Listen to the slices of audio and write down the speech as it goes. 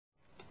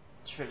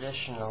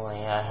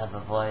Traditionally, I have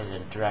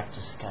avoided direct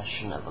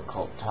discussion of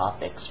occult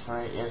topics,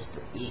 for it is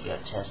the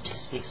egotist who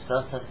speaks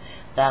both of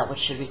that which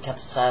should be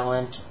kept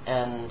silent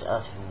and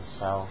of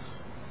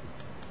himself.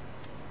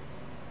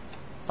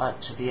 But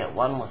to be at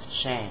one with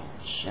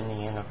change in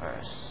the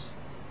universe,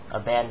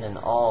 abandon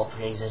all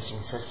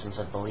pre-existing systems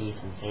of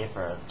belief in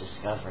favor of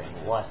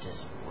discovering what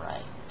is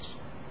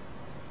right.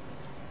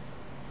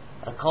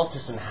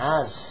 Occultism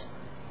has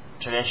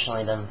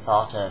traditionally been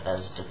thought of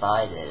as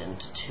divided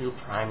into two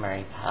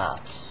primary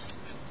paths,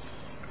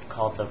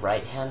 called the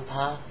right-hand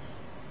path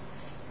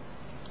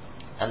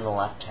and the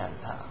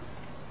left-hand path.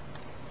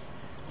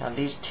 Now,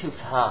 these two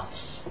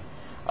paths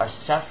are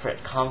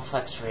separate,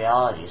 complex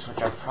realities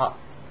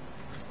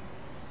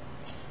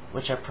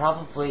which are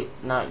probably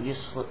not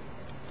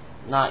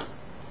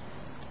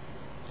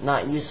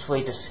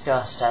usefully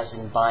discussed as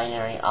in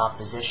binary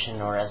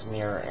opposition or as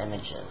mirror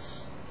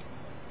images.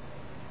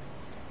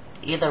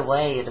 Either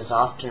way, it is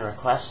often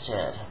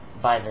requested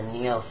by the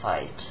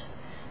neophyte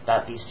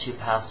that these two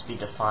paths be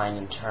defined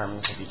in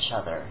terms of each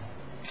other.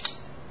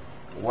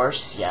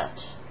 Worse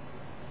yet,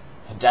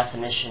 a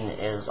definition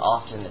is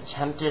often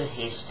attempted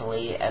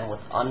hastily and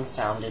with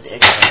unfounded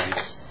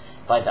ignorance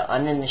by the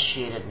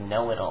uninitiated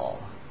know-it-all.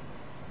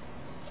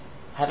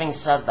 Having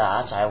said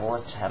that, I will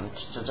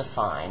attempt to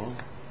define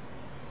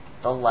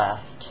the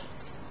left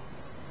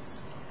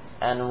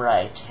and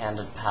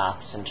right-handed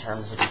paths in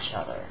terms of each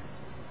other.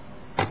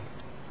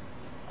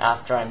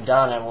 After I'm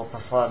done, I will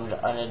perform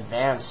an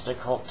advanced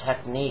occult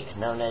technique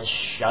known as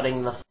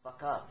shutting the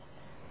fuck up,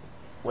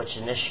 which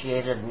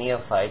initiated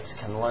neophytes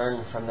can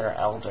learn from their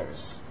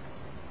elders.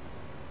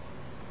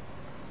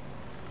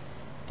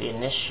 The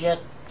initiate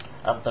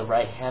of the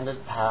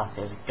right-handed path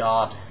is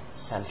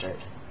God-centered.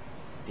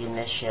 The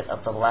initiate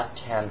of the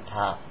left-hand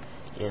path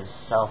is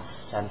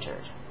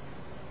self-centered.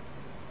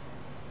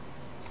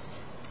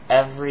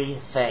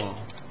 Everything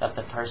that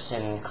the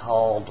person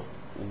called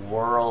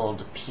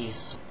World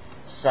Peace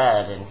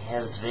said in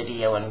his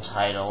video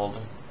entitled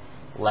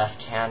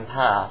Left-Hand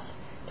Path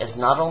is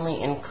not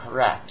only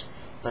incorrect,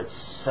 but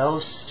so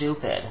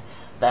stupid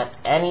that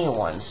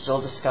anyone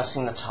still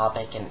discussing the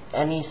topic in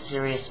any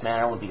serious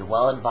manner would be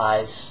well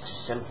advised to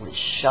simply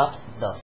shut the